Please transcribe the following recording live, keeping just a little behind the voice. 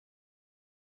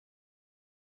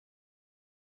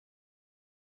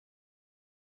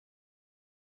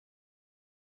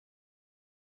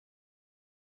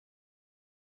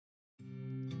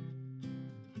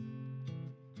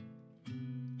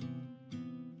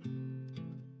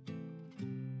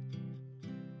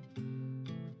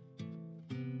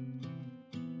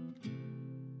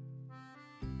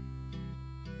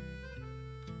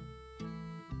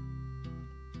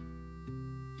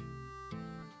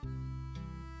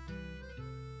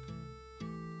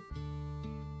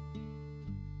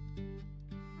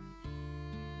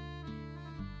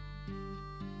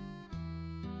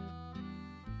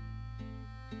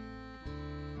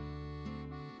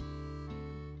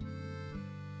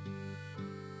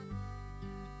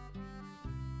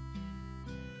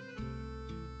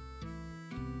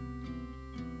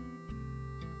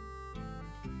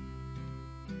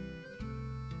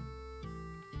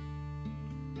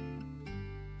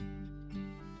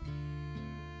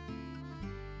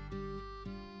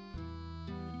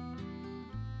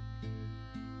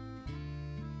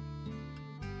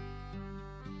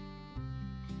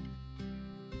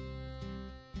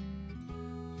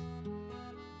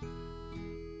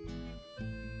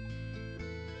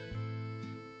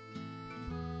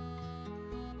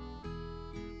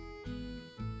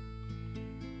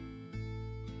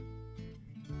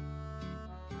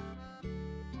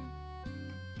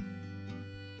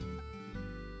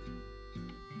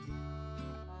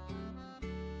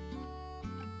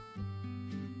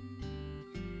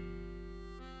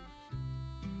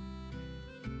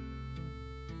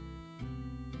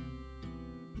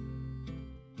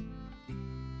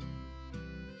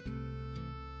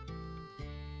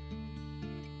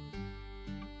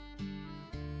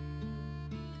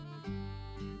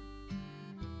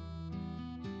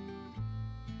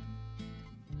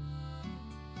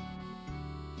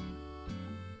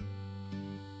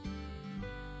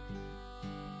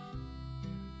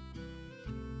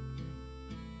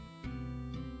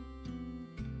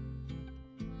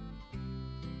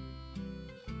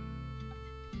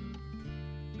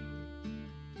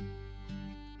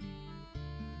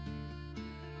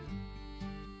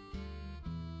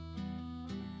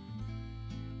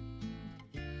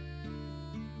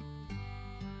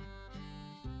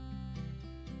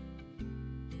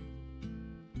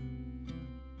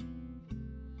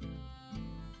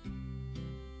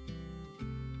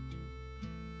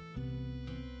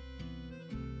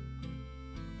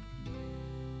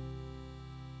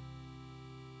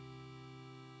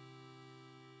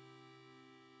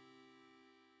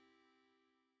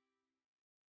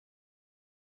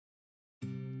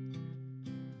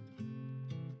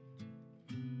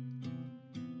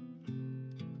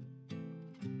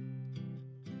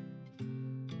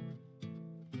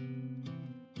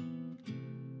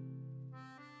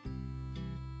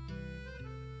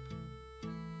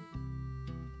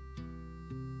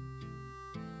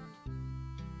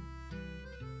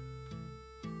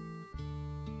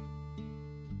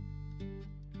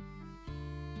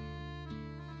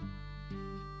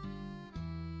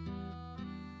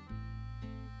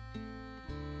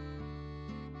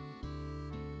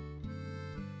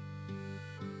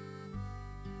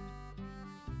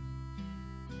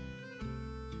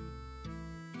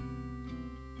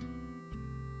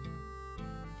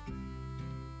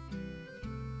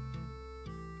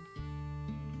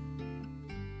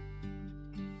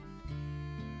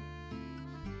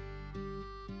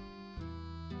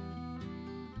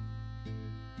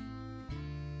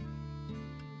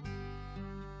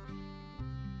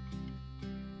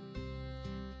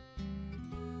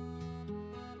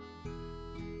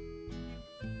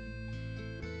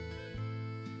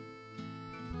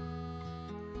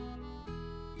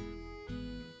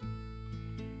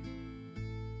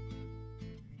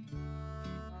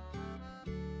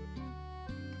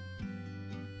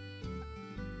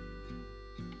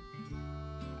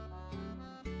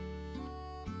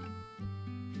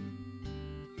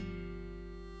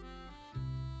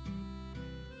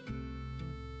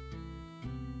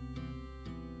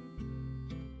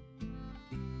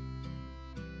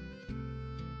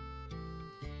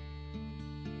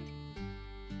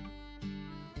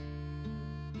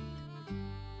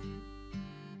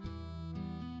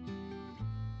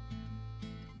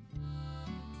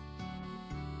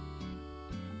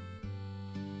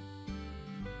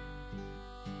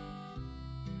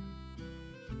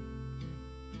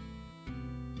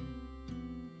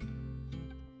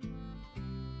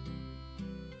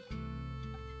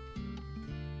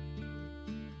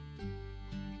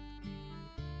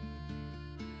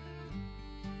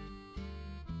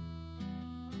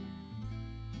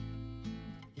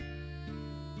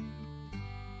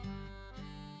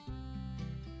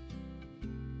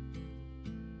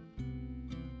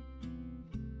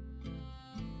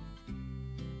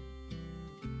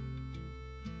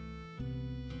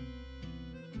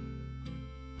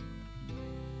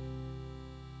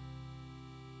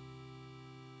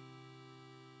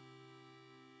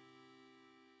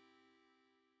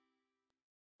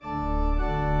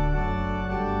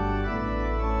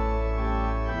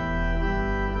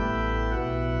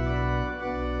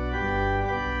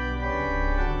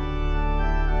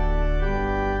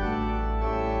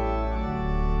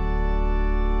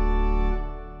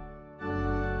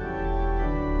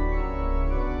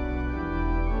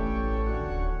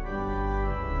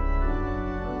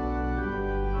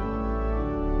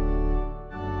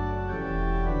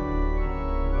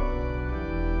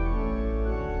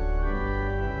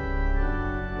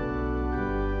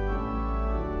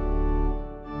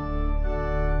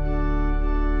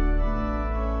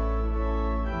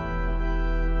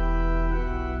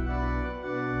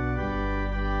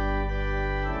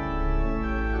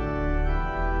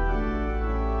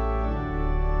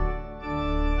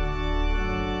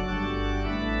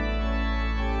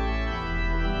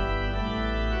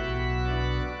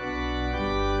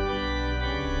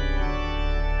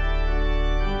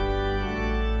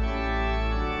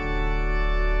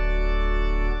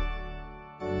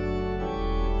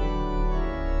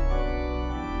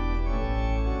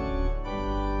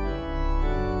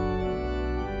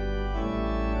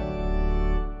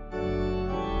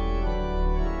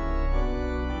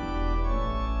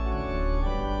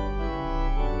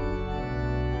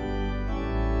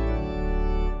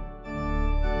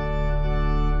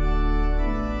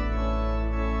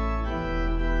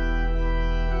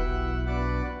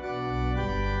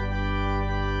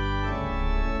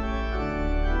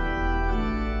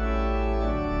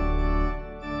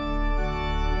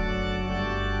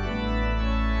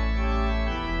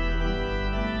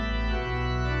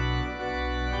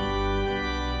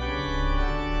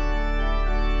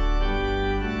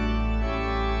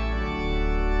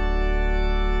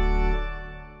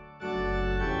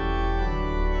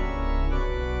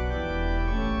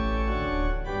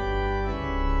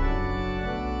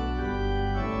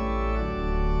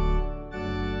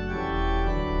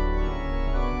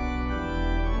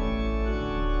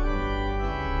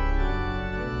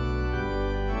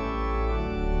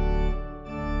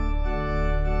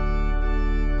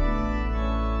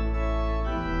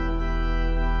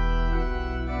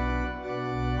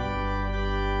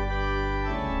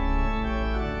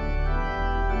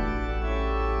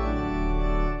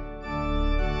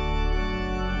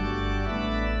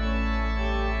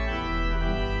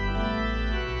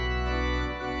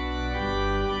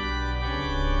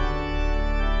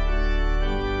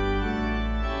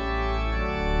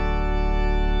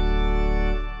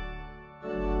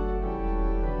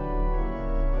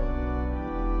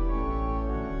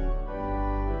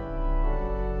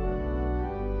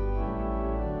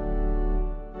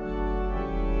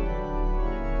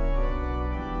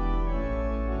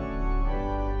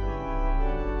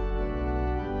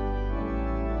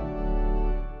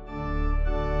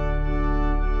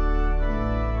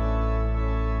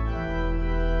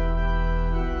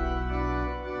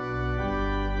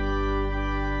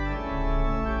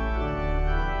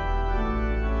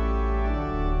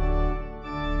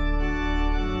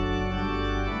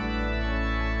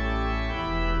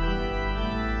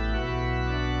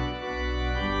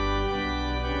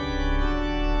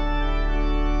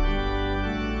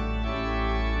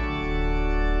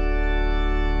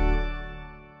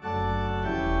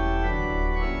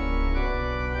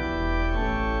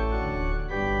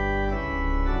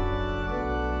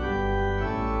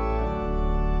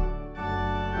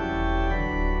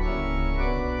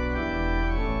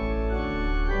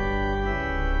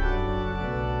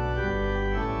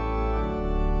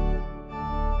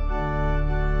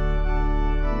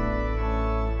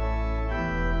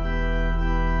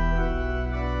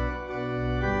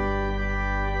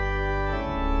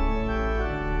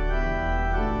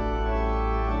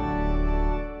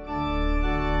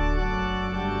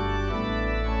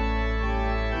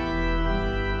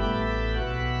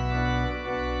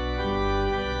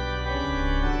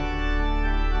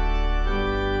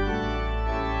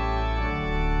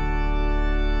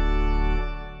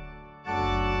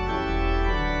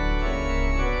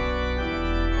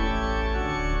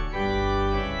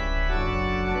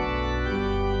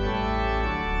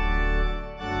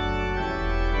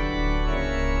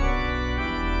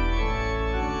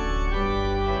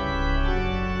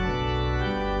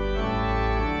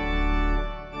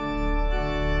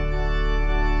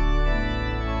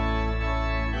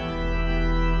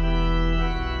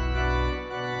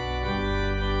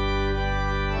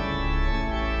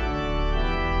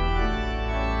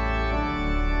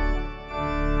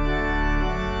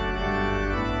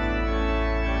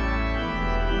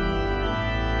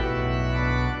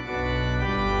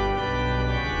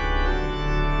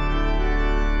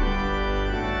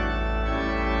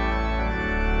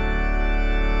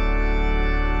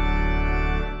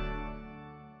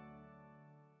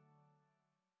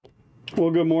Well,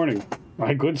 good morning.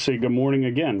 I could say good morning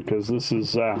again, because this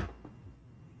is 10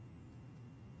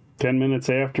 minutes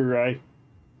after I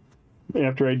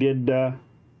did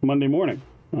Monday morning.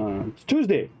 It's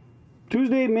Tuesday,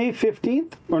 May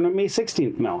 15th, or no, May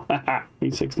 16th now.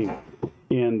 May 16th.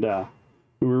 And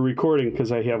we were recording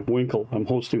because I have Winkle. I'm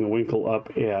hosting the Winkle up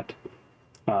at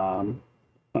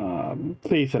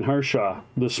Faith and Harshaw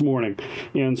this morning.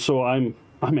 And so I'm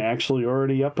actually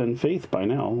already up in Faith by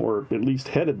now, or at least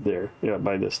headed there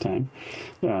by this time.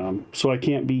 So I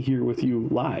can't be here with you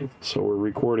live. So we're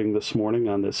recording this morning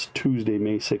on this Tuesday,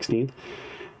 May 16th.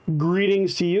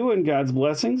 Greetings to you and God's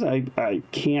blessings. I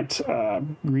can't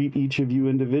greet each of you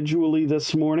individually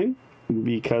this morning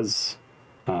because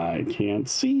I can't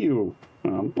see you.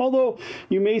 Although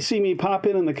you may see me pop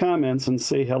in the comments and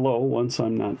say hello once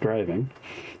I'm not driving.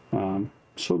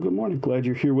 So good morning. Glad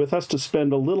you're here with us to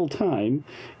spend a little time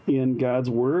in God's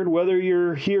Word. Whether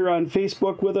you're here on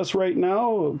Facebook with us right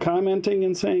now, commenting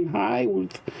and saying hi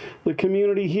with the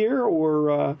community here,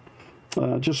 or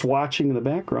just watching in the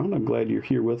background, I'm glad you're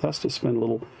here with us to spend a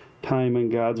little time in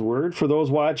God's Word. For those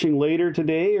watching later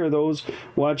today, or those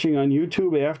watching on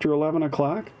YouTube after 11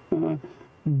 o'clock,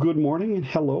 good morning and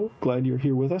hello. Glad you're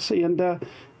here with us. And,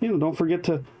 don't forget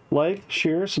to like,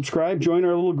 share, subscribe, join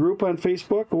our little group on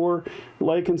Facebook, or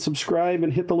like and subscribe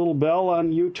and hit the little bell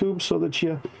on YouTube so that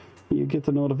you get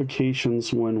the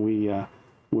notifications when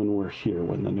we're here,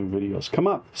 when the new videos come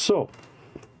up. So,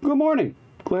 good morning.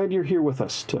 Glad you're here with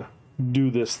us to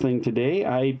do this thing today.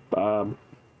 I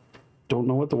don't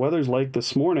know what the weather's like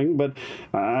this morning, but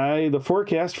the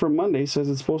forecast for Monday says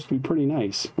it's supposed to be pretty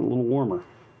nice, a little warmer.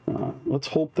 Let's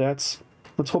hope that's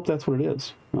what it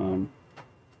is.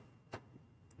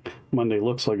 Monday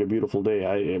looks like a beautiful day.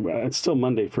 It's still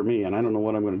Monday for me, and I don't know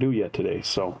what I'm going to do yet today.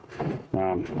 So,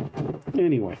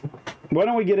 anyway, why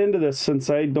don't we get into this, since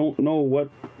I don't know what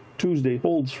Tuesday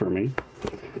holds for me.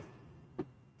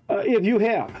 If you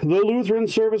have the Lutheran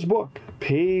Service Book,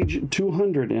 page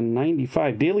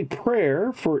 295, Daily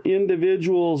Prayer for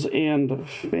Individuals and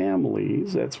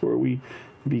Families. That's where we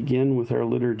begin with our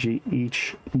liturgy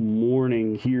each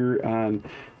morning here on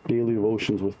Daily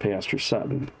Devotions with Pastor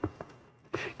Sutton.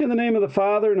 In the name of the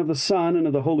Father, and of the Son, and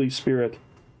of the Holy Spirit.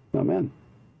 Amen.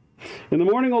 In the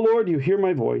morning, O Lord, you hear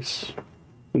my voice.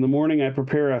 In the morning I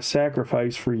prepare a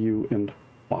sacrifice for you and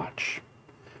watch.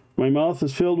 My mouth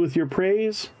is filled with your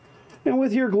praise, and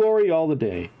with your glory all the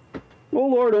day. O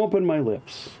Lord, open my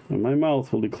lips, and my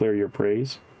mouth will declare your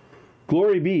praise.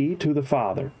 Glory be to the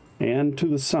Father, and to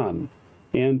the Son,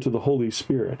 and to the Holy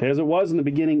Spirit, as it was in the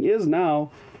beginning, is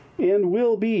now, and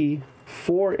will be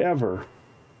forever.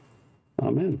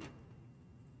 Amen.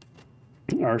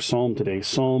 Our psalm today,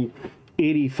 Psalm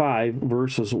 85,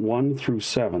 verses 1 through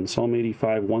 7. Psalm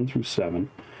 85, 1 through 7.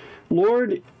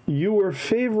 Lord, you were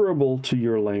favorable to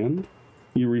your land.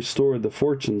 You restored the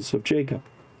fortunes of Jacob.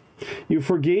 You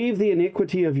forgave the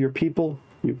iniquity of your people.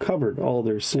 You covered all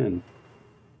their sin.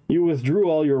 You withdrew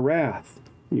all your wrath.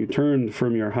 You turned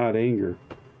from your hot anger.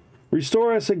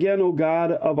 Restore us again, O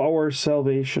God of our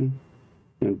salvation,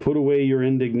 and put away your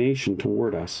indignation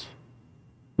toward us.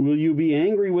 Will you be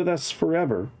angry with us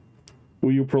forever?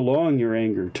 Will you prolong your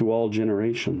anger to all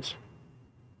generations?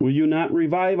 Will you not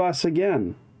revive us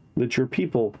again, that your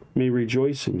people may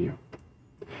rejoice in you?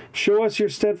 Show us your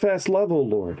steadfast love, O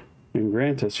Lord, and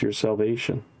grant us your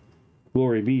salvation.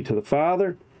 Glory be to the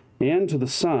Father, and to the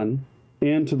Son,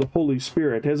 and to the Holy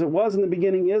Spirit, as it was in the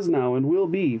beginning, is now, and will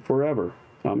be forever.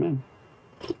 Amen.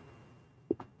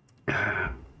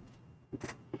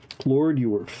 Lord, you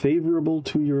were favorable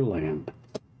to your land.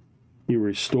 You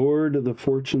restored the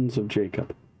fortunes of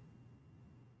Jacob,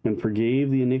 and forgave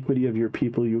the iniquity of your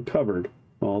people. You covered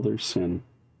all their sin.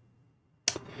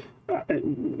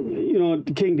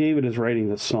 King David is writing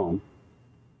this psalm,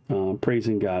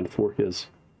 praising God for his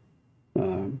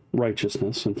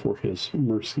righteousness and for his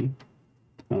mercy.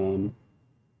 And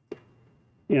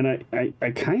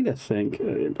I kind of think,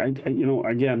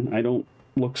 again, I don't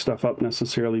look stuff up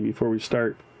necessarily before we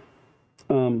start.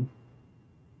 But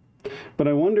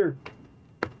I wonder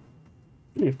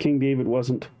if King David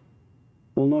wasn't,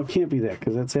 well, no, it can't be that,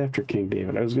 because that's after King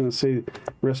David. I was going to say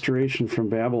restoration from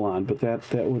Babylon, but that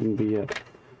wouldn't be it.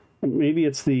 Maybe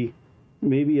it's the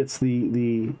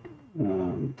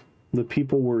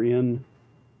people were in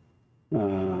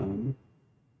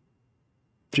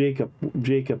Jacob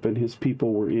and his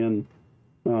people were in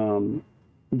the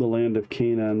land of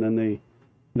Canaan, and then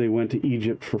they went to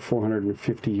Egypt for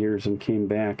 450 years and came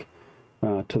back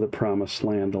to the promised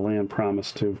land, the land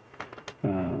promised to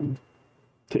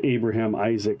Abraham,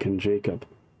 Isaac, and Jacob.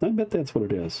 I bet that's what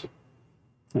it is.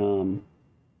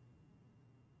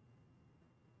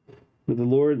 The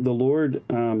Lord,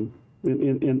 and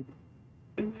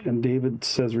David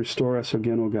says, "Restore us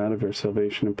again, O God of our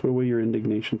salvation, and put away your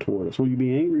indignation toward us. Will you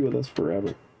be angry with us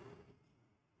forever?"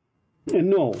 And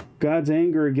no, God's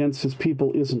anger against his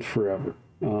people isn't forever.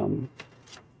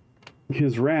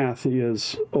 His wrath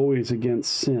is always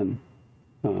against sin,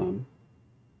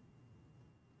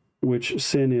 which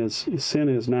sin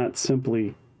is not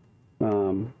simply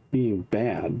being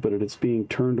bad, but it's being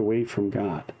turned away from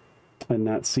God and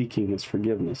not seeking his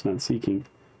forgiveness, not seeking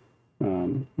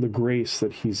the grace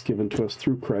that he's given to us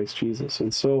through Christ Jesus.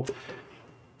 And so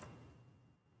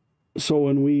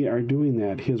when we are doing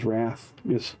that, his wrath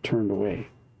is turned away.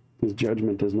 His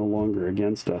judgment is no longer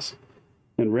against us.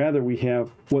 And rather we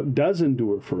have what does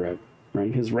endure forever,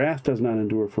 right? His wrath does not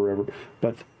endure forever,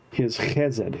 but his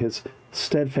chesed, his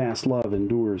steadfast love,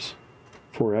 endures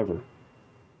forever.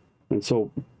 And so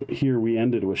here we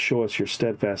ended with, "Show us your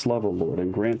steadfast love, O Lord,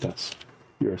 and grant us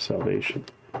your salvation,"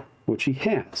 which he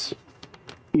has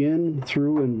in,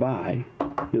 through, and by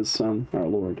his Son, our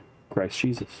Lord, Christ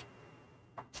Jesus.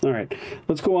 All right,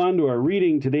 let's go on to our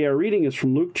reading today. Our reading is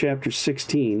from Luke chapter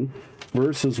 16,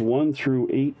 verses 1 through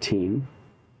 18.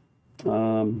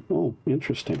 Oh,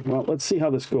 interesting. Well, let's see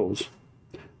how this goes.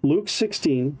 Luke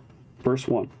 16, verse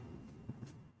 1.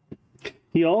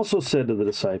 He also said to the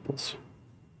disciples,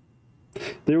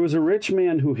 "There was a rich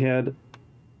man who had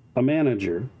a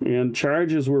manager, and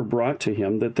charges were brought to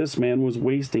him that this man was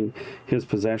wasting his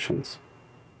possessions.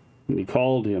 And he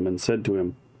called him and said to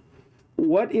him,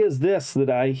 'What is this that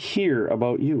I hear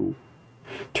about you?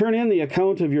 Turn in the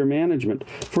account of your management,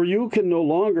 for you can no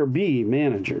longer be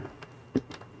manager.'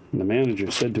 And the manager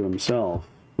said to himself,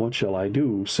 'What shall I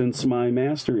do, since my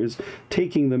master is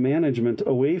taking the management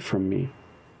away from me?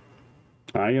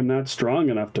 I am not strong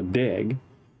enough to dig,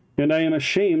 and I am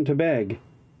ashamed to beg.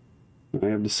 I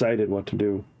have decided what to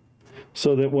do,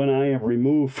 so that when I am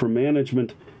removed from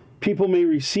management, people may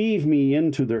receive me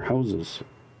into their houses.'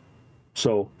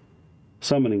 So,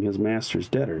 summoning his master's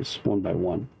debtors one by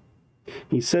one,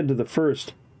 he said to the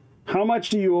first, 'How much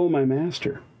do you owe my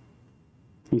master?'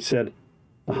 He said,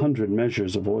 100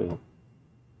 measures of oil.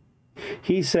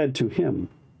 He said to him,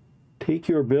 'Take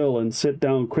your bill and sit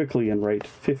down quickly and write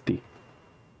 50.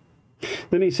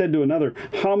 Then he said to another,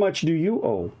 'How much do you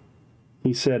owe?'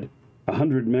 He said,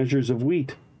 100 measures of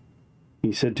wheat.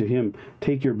 He said to him,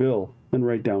 'Take your bill and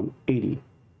write down 80.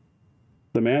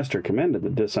 The master commended the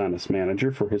dishonest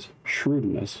manager for his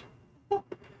shrewdness.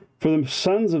 For the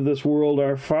sons of this world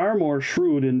are far more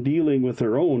shrewd in dealing with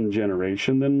their own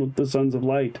generation than with the sons of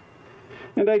light.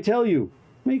 And I tell you,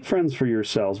 make friends for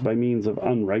yourselves by means of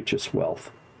unrighteous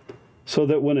wealth, so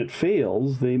that when it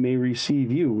fails, they may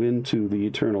receive you into the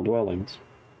eternal dwellings.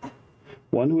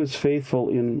 One who is faithful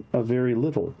in a very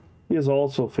little is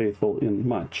also faithful in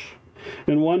much.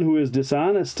 And one who is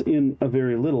dishonest in a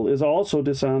very little is also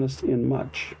dishonest in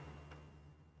much.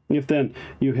 If then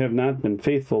you have not been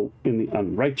faithful in the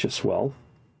unrighteous wealth,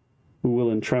 who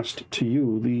will entrust to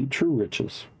you the true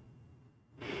riches?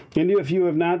 And if you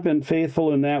have not been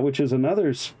faithful in that which is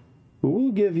another's, who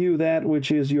will give you that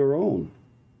which is your own?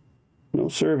 No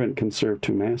servant can serve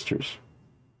two masters,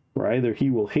 for either he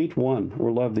will hate one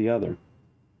or love the other,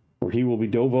 or he will be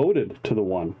devoted to the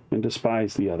one and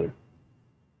despise the other.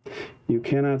 You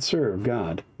cannot serve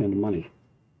God and money."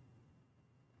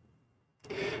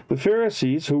 The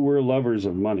Pharisees, who were lovers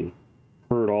of money,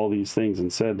 heard all these things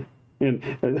and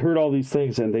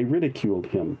they ridiculed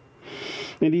him.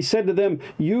 And he said to them,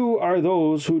 "You are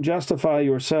those who justify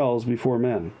yourselves before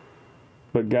men,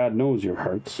 but God knows your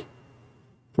hearts.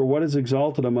 For what is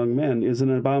exalted among men is an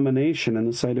abomination in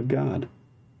the sight of God.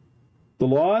 The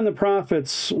law and the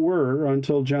prophets were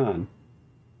until John.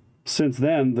 Since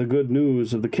then, the good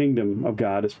news of the kingdom of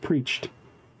God is preached,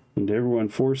 and everyone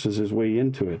forces his way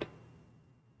into it.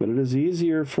 But it is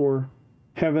easier for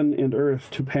heaven and earth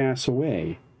to pass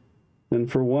away than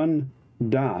for one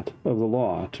dot of the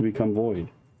law to become void.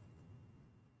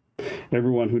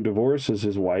 Everyone who divorces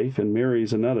his wife and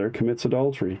marries another commits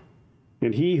adultery,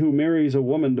 and he who marries a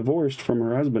woman divorced from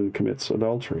her husband commits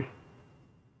adultery."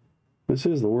 This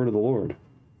is the word of the Lord.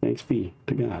 Thanks be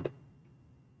to God.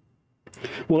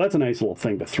 Well, that's a nice little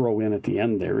thing to throw in at the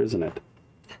end there, isn't it?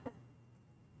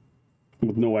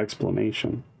 With no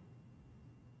explanation.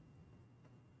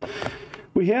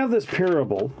 We have this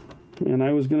parable, and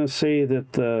I was going to say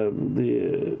that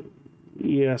the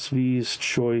ESV's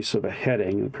choice of a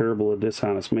heading, the parable of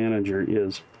dishonest manager,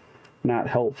 is not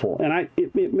helpful. And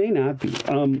it may not be.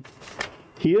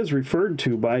 He is referred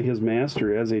to by his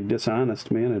master as a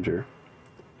dishonest manager.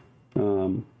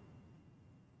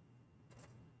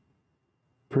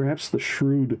 Perhaps the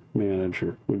shrewd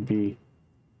manager would be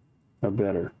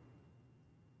better.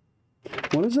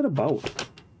 What is it about?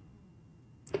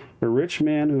 A rich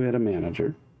man who had a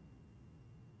manager,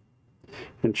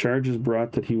 and charges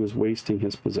brought that he was wasting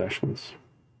his possessions.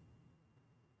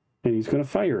 And he's going to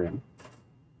fire him.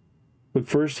 But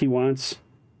first he wants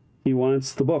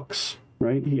the books,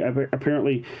 right? He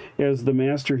apparently, as the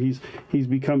master, he's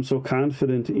become so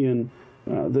confident in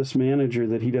this manager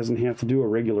that he doesn't have to do a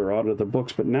regular audit of the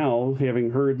books. But now, having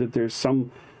heard that there's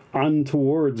some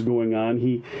untowards going on,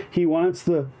 he wants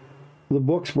the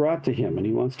books brought to him, and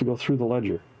he wants to go through the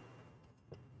ledger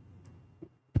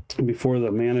before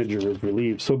the manager is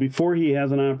relieved. So before he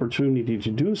has an opportunity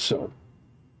to do so,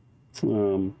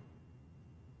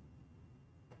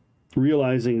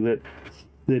 realizing that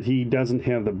he doesn't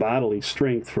have the bodily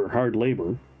strength for hard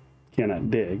labor,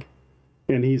 cannot dig,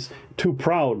 and he's too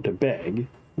proud to beg,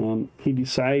 he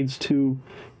decides to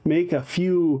make a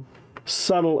few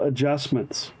subtle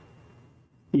adjustments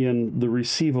in the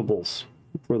receivables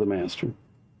for the master.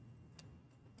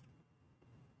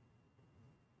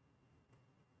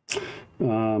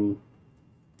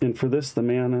 And for this, the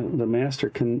master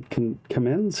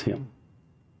commends him.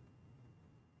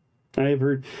 I have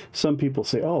heard some people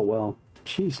say, "Oh, well,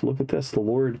 geez, look at this. The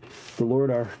Lord,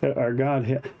 our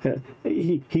God,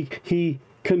 he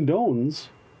condones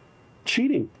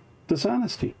cheating,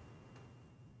 dishonesty."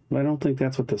 But I don't think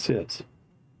that's what this is.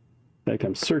 In fact,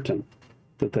 I'm certain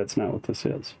that that's not what this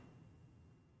is.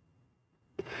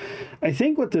 I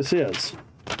think what this is.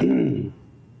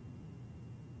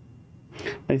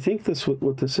 I think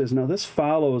what this is. Now, this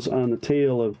follows on the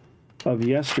tail of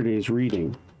yesterday's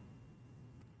reading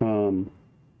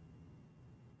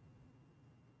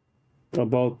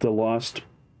about the lost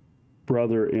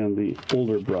brother and the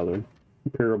older brother, the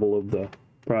parable of the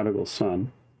prodigal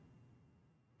son.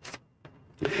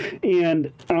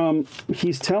 And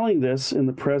he's telling this in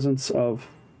the presence of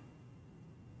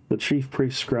the chief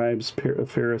priests, scribes,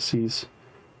 Pharisees,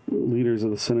 leaders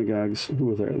of the synagogues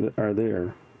who are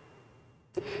there.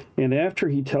 And after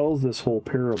he tells this whole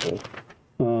parable,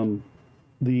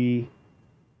 the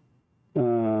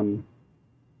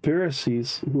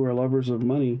Pharisees, who are lovers of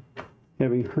money,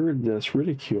 having heard this,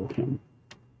 ridicule him.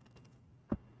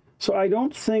 So I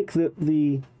don't think that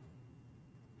the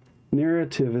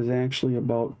narrative is actually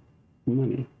about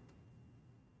money.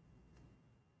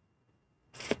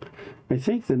 I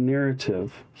think the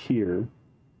narrative here,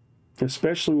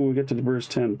 especially when we get to verse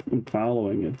 10 and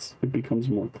following, it becomes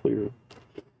more clear,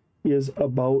 is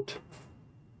about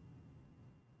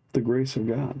the grace of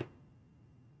God.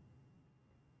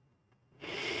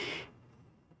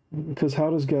 Because how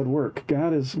does God work?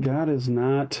 God is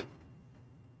not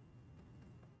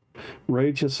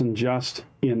righteous and just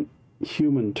in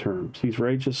human terms. He's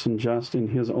righteous and just in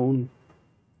his own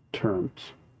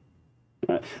terms.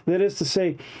 That is to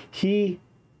say,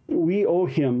 we owe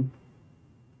him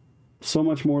so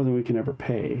much more than we can ever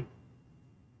pay.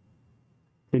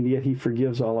 And yet he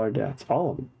forgives all our debts,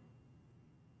 all of them.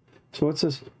 So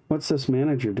what's this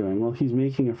manager doing? Well, he's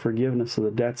making a forgiveness of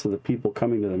the debts of the people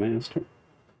coming to the master.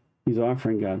 He's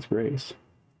offering God's grace.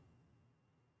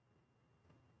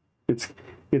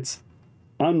 It's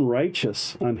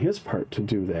unrighteous on his part to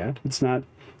do that. It's not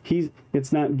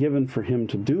given for him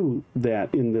to do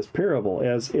that in this parable.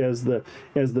 As the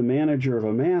manager of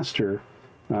a master,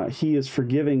 he is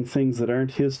forgiving things that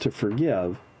aren't his to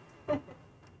forgive.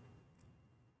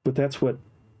 But that's what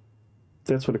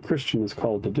a Christian is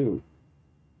called to do.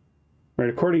 Right?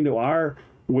 According to our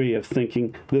way of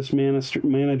thinking, this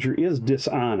manager is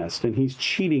dishonest and he's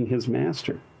cheating his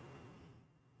master.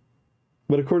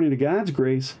 But according to God's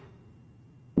grace,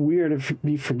 we are to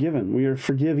be forgiven. We are to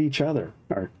forgive each other,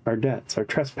 our debts, our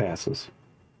trespasses.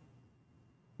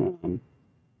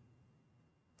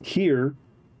 Here,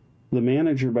 the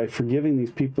manager, by forgiving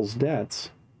these people's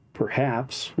debts,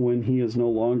 perhaps when he is no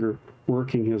longer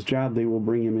working his job, they will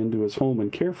bring him into his home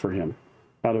and care for him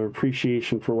out of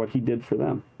appreciation for what he did for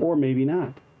them. Or maybe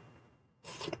not.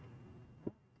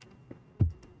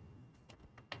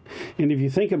 And if you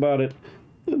think about it,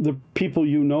 the people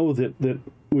you know that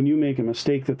when you make a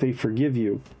mistake that they forgive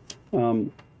you,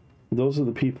 those are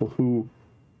the people who,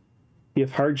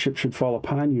 if hardship should fall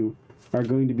upon you, are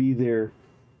going to be there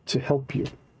to help you.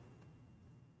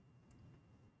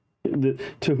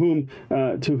 To whom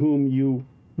you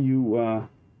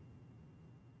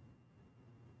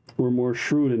were more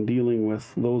shrewd in dealing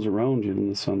with those around you than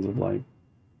the sons of light.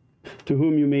 To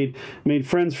whom you made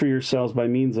friends for yourselves by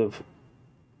means of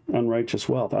unrighteous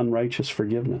wealth, unrighteous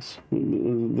forgiveness.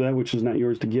 That which is not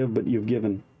yours to give, but you've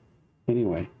given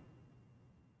anyway.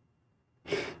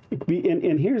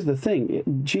 And here's the thing.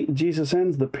 Jesus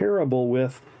ends the parable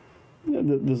with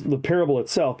the parable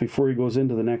itself before he goes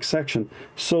into the next section,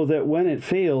 so that when it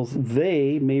fails,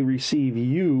 they may receive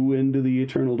you into the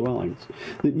eternal dwellings,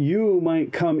 that you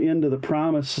might come into the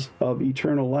promise of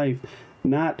eternal life,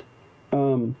 not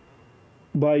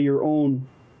by your own,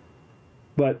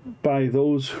 but by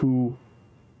those who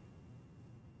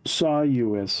saw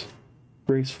you as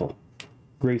graceful,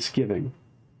 grace-giving.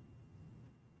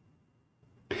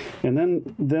 And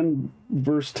then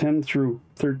verse 10 through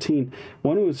 13,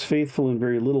 one who is faithful in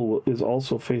very little is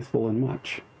also faithful in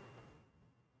much.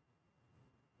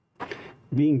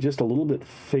 Being just a little bit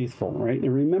faithful, right?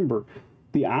 And remember,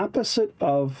 the opposite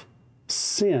of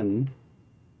sin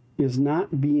is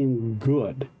not being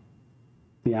good.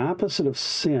 The opposite of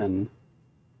sin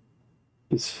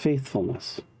is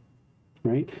faithfulness,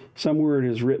 right? Somewhere it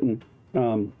is written,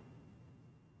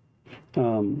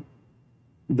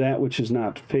 that which is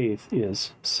not faith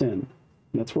is sin.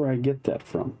 That's where I get that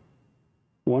from.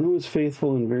 One who is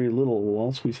faithful in very little will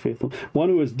also be faithful. One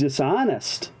who is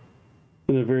dishonest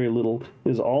in a very little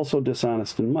is also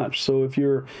dishonest in much. So if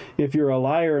you're a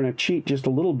liar and a cheat just a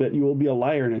little bit, you will be a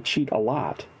liar and a cheat a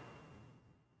lot.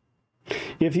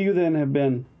 If you then have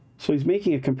been, so he's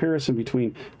making a comparison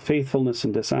between faithfulness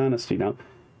and dishonesty. Now,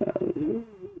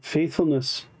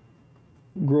 faithfulness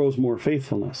grows more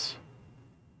faithfulness.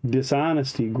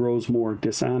 Dishonesty grows more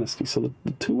dishonesty. So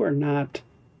the two are not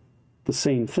the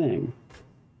same thing.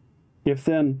 If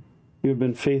then you have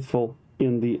been faithful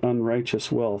in the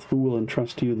unrighteous wealth, who will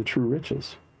entrust to you the true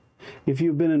riches? If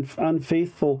you've been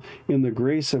unfaithful in the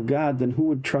grace of God, then who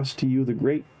would trust to you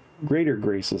the greater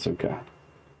graces of God?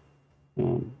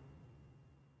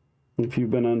 If you've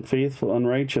been unfaithful,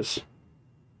 unrighteous,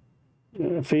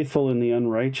 faithful in the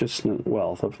unrighteous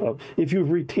wealth, if you've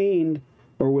retained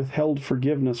or withheld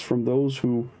forgiveness from those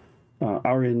who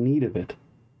are in need of it,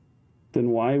 then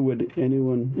why would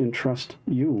anyone entrust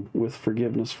you with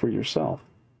forgiveness for yourself?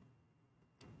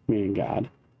 Meaning God.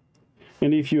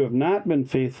 And if you have not been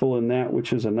faithful in that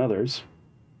which is another's,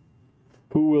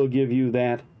 who will give you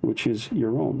that which is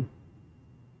your own?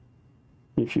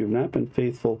 If you have not been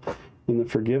faithful in the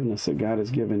forgiveness that God has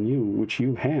given you, which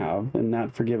you have, and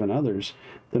not forgiven others,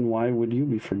 then why would you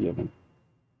be forgiven?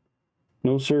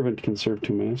 No servant can serve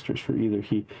two masters, for either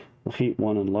he will hate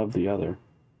one and love the other.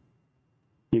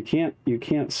 You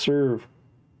can't serve,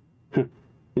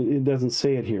 it doesn't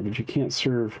say it here, but you can't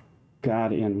serve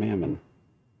God and mammon.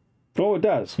 Oh, it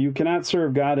does. You cannot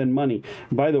serve God and money.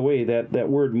 By the way, that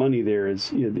word money there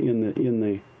is in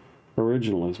the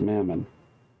original is mammon.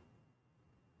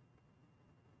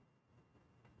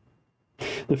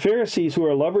 The Pharisees, who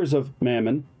are lovers of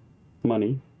mammon,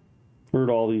 money, heard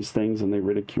all these things and they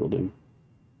ridiculed him.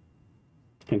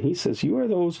 And he says, you are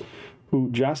those who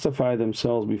justify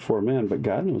themselves before men, but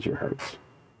God knows your hearts.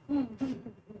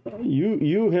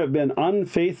 You have been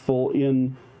unfaithful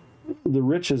in the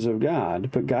riches of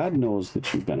God, but God knows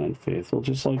that you've been unfaithful,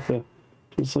 just like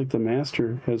the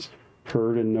master has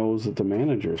heard and knows that the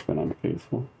manager has been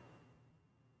unfaithful.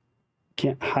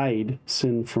 Can't hide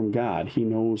sin from God. He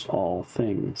knows all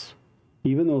things.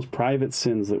 Even those private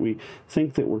sins that we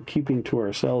think that we're keeping to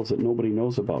ourselves that nobody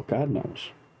knows about, God knows.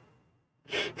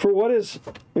 For what is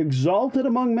exalted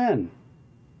among men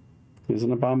is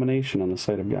an abomination on the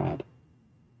sight of God.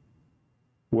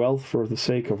 Wealth for the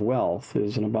sake of wealth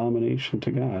is an abomination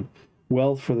to God.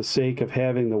 Wealth for the sake of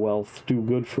having the wealth do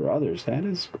good for others, that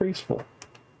is graceful.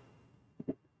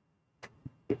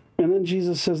 And then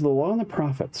Jesus says, the law and the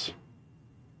prophets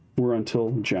were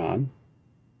until John,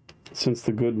 since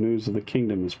the good news of the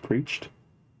kingdom is preached,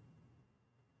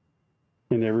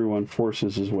 and everyone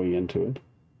forces his way into it.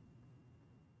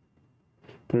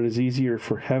 But it is easier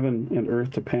for heaven and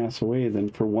earth to pass away than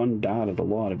for one dot of the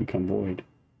law to become void.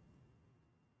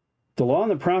 The law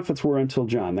and the prophets were until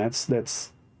John.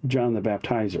 That's John the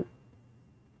Baptizer.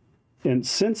 And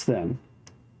since then,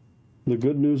 the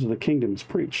good news of the kingdom is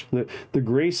preached. The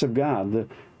grace of God, the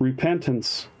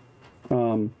repentance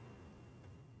and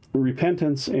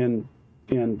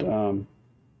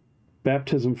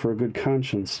baptism for a good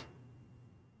conscience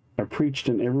are preached,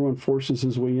 and everyone forces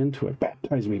his way into it.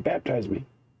 Baptize me, baptize me.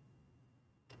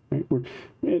 Right?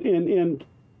 And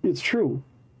it's true.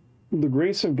 The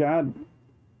grace of God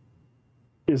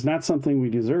is not something we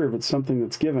deserve. It's something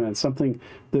that's given. It's something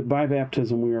that by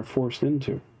baptism we are forced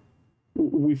into.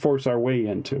 We force our way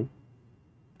into.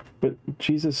 But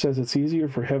Jesus says it's easier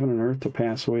for heaven and earth to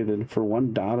pass away than for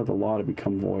one dot of the law to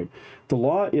become void. The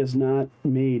law is not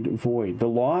made void. The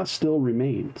law still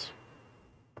remains.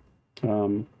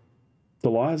 The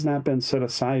law has not been set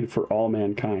aside for all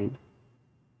mankind.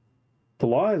 The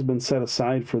law has been set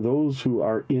aside for those who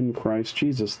are in Christ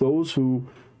Jesus, those who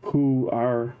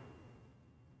are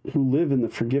who live in the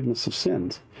forgiveness of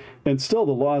sins. And still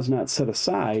the law is not set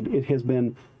aside. It has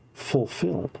been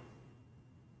fulfilled.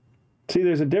 See,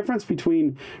 there's a difference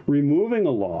between removing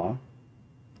a law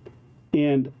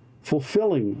and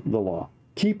fulfilling the law,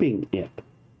 keeping it.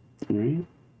 Right?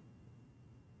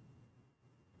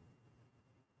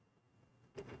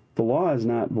 The law is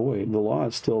not void. The law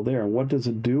is still there. And what does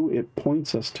it do? It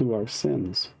points us to our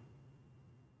sins.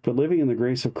 But living in the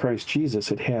grace of Christ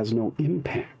Jesus, it has no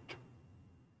impact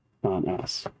on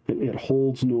us. It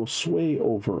holds no sway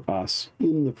over us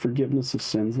in the forgiveness of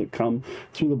sins that come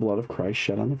through the blood of Christ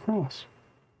shed on the cross.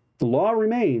 The law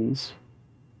remains,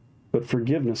 but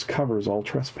forgiveness covers all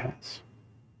trespass.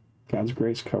 God's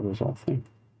grace covers all things.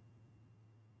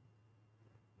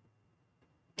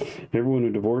 Everyone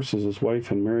who divorces his wife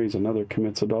and marries another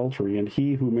commits adultery, and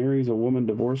he who marries a woman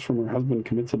divorced from her husband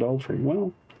commits adultery.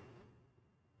 Well,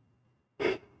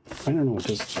 I don't know.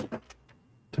 Does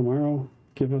tomorrow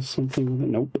give us something with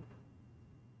it? Nope.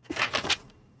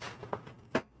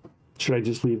 Should I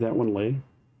just leave that one lay?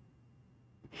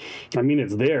 I mean,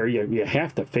 it's there. You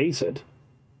have to face it.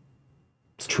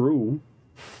 It's true.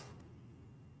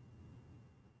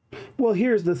 Well,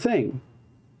 here's the thing.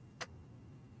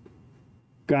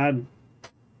 God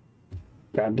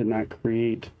did not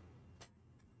create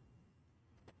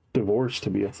divorce to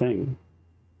be a thing.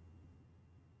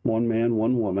 One man,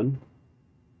 one woman,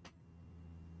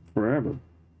 forever.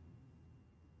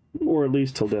 Or at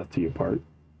least till death do you part.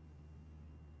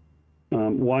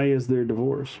 Why is there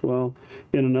divorce? Well,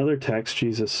 in another text,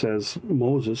 Jesus says,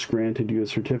 Moses granted you a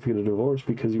certificate of divorce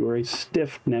because you are a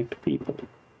stiff-necked people.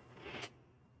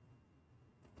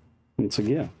 It's a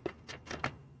gift.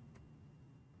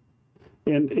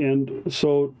 And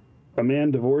so a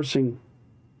man divorcing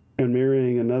and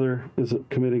marrying another is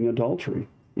committing adultery,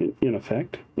 in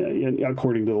effect,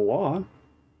 according to the law,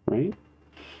 right?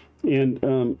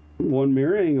 And one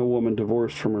marrying a woman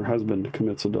divorced from her husband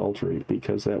commits adultery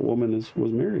because that woman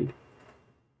was married.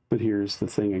 But here's the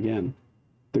thing again.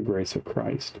 The grace of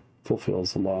Christ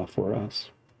fulfills the law for us.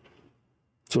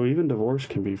 So even divorce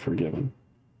can be forgiven.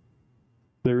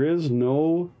 There is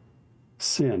no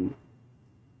sin.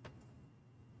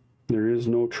 There is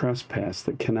no trespass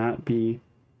that cannot be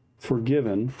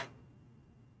forgiven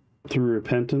through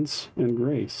repentance and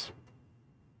grace.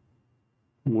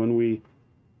 When we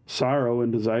sorrow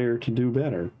and desire to do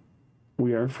better,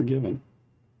 we are forgiven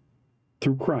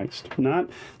through Christ. Not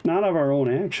of our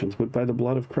own actions, but by the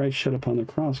blood of Christ shed upon the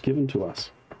cross, given to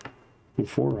us and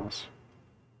for us.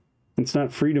 It's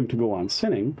not freedom to go on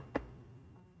sinning,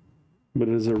 but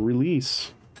it is a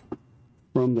release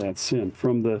from that sin,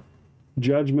 from the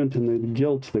judgment and the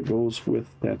guilt that goes with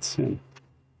that sin.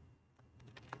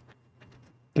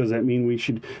 Does that mean we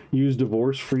should use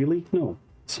divorce freely? No.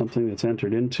 It's something that's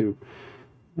entered into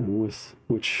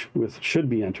which should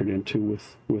be entered into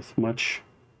with much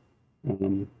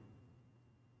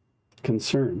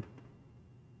concern.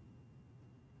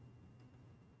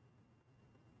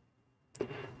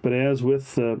 But as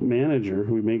with the manager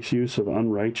who makes use of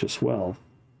unrighteous wealth,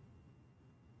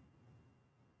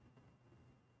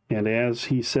 and as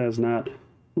he says, not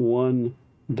one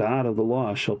dot of the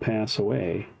law shall pass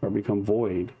away or become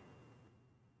void,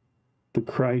 the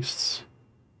Christ's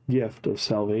gift of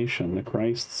salvation, the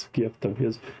Christ's gift of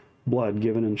his blood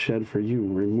given and shed for you,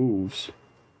 removes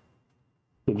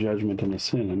the judgment and the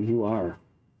sin, and you are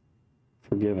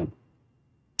forgiven.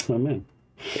 Amen.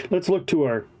 Let's look to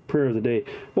our prayer of the day.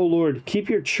 Oh Lord, keep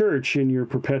your church in your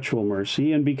perpetual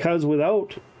mercy, and because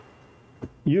without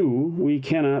you we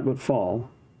cannot but fall,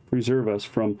 preserve us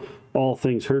from all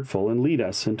things hurtful, and lead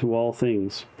us into all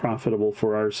things profitable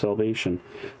for our salvation.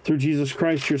 Through Jesus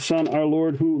Christ, your Son, our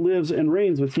Lord, who lives and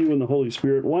reigns with you in the Holy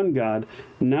Spirit, one God,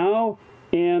 now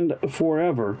and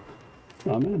forever.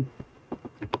 Amen.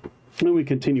 And we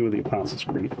continue with the Apostles'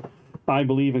 Creed. I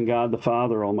believe in God the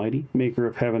Father Almighty, maker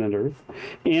of heaven and earth,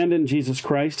 and in Jesus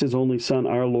Christ, his only Son,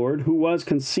 our Lord, who was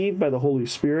conceived by the Holy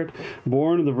Spirit,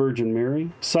 born of the Virgin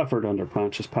Mary, suffered under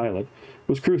Pontius Pilate,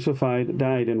 was crucified,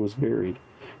 died, and was buried.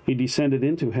 He descended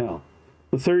into hell.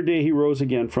 The third day he rose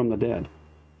again from the dead.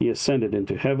 He ascended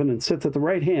into heaven and sits at the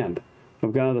right hand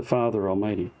of God the Father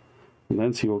Almighty. And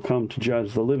thence he will come to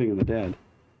judge the living and the dead.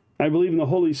 I believe in the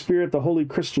Holy Spirit, the holy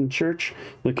Christian church,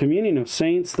 the communion of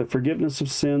saints, the forgiveness of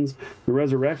sins, the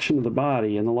resurrection of the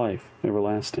body, and the life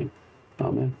everlasting.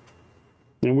 Amen.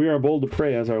 And we are bold to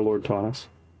pray as our Lord taught us.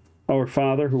 Our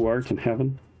Father, who art in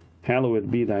heaven, hallowed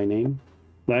be thy name.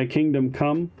 Thy kingdom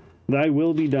come, thy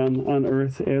will be done on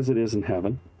earth as it is in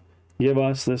heaven. Give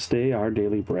us this day our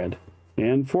daily bread,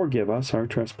 and forgive us our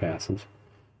trespasses,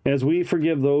 as we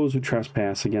forgive those who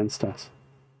trespass against us.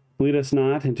 Lead us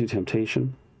not into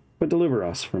temptation, but deliver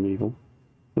us from evil.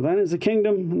 For thine is the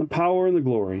kingdom, and the power, and the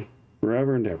glory,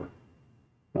 forever and ever.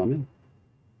 Amen.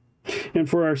 And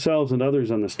for ourselves and others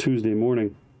on this Tuesday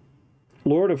morning,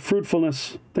 Lord of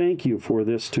fruitfulness, thank you for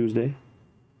this Tuesday.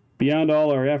 Beyond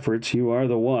all our efforts, you are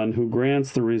the one who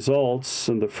grants the results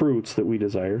and the fruits that we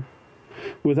desire.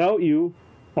 Without you,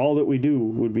 all that we do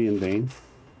would be in vain.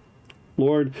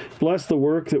 Lord, bless the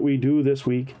work that we do this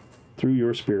week through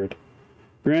your Spirit.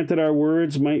 Grant that our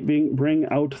words might bring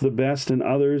out the best in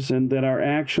others, and that our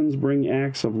actions bring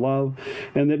acts of love,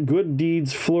 and that good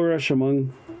deeds flourish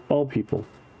among all people.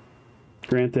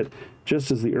 Grant that just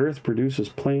as the earth produces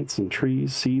plants and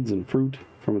trees, seeds and fruit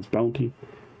from its bounty,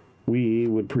 we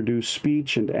would produce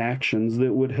speech and actions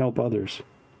that would help others.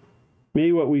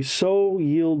 May what we sow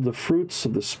yield the fruits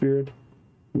of the Spirit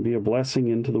and be a blessing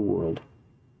into the world.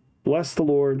 Bless,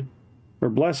 Lord,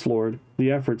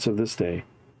 the efforts of this day,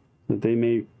 that they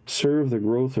may serve the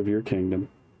growth of your kingdom.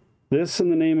 This in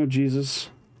the name of Jesus,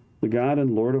 the God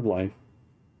and Lord of life.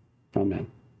 Amen.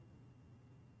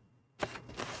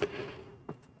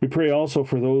 We pray also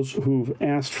for those who've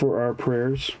asked for our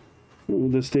prayers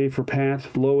this day, for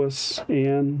Pat, Lois,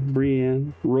 Ann,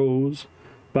 Brianne, Rose,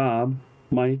 Bob,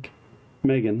 Mike,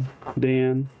 Megan,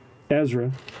 Dan,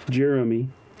 Ezra, Jeremy,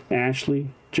 Ashley,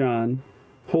 John,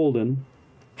 Holden,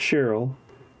 Cheryl,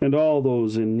 and all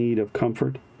those in need of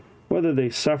comfort, whether they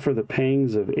suffer the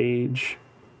pangs of age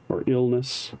or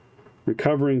illness,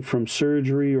 recovering from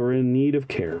surgery, or in need of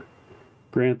care.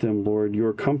 Grant them, Lord,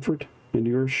 your comfort and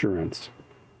your assurance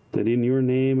that in your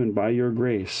name and by your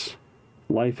grace,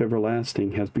 life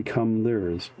everlasting has become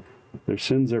theirs. Their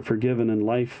sins are forgiven and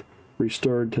life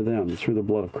restored to them through the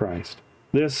blood of Christ.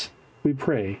 This we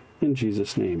pray in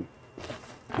Jesus' name.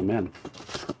 Amen.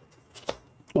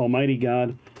 Almighty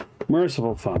God,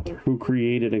 merciful Father, who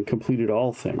created and completed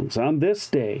all things, on this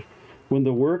day, when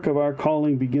the work of our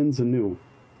calling begins anew,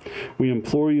 we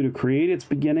implore you to create its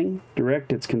beginning,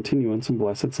 direct its continuance, and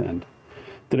bless its end,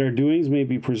 that our doings may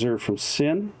be preserved from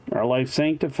sin, our life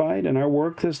sanctified, and our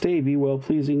work this day be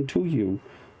well-pleasing to you,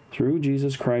 through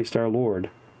Jesus Christ our Lord.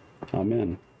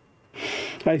 Amen.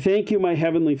 I thank you, my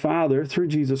heavenly Father, through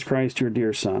Jesus Christ, your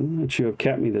dear Son, that you have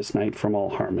kept me this night from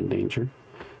all harm and danger.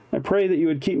 I pray that you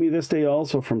would keep me this day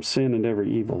also from sin and every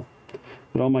evil,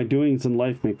 that all my doings in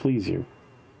life may please you.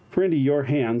 For into your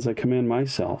hands I commend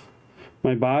myself,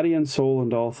 my body and soul,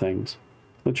 and all things.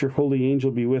 Let your holy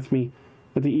angel be with me,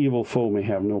 that the evil foe may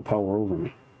have no power over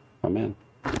me. Amen.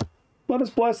 Let us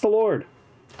bless the Lord.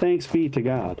 Thanks be to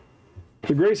God.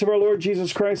 The grace of our Lord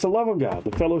Jesus Christ, the love of God,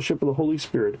 the fellowship of the Holy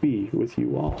Spirit be with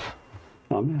you all.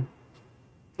 Amen.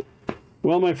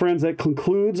 Well, my friends, that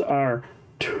concludes our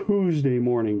Tuesday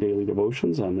morning daily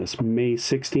devotions on this May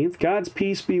 16th. God's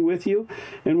peace be with you,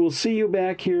 and we'll see you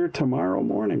back here tomorrow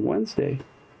morning, Wednesday,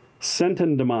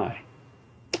 Senten Mai,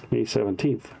 May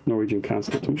 17th, Norwegian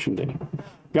Constitution Day.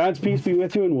 God's peace be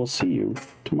with you, and we'll see you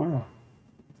tomorrow.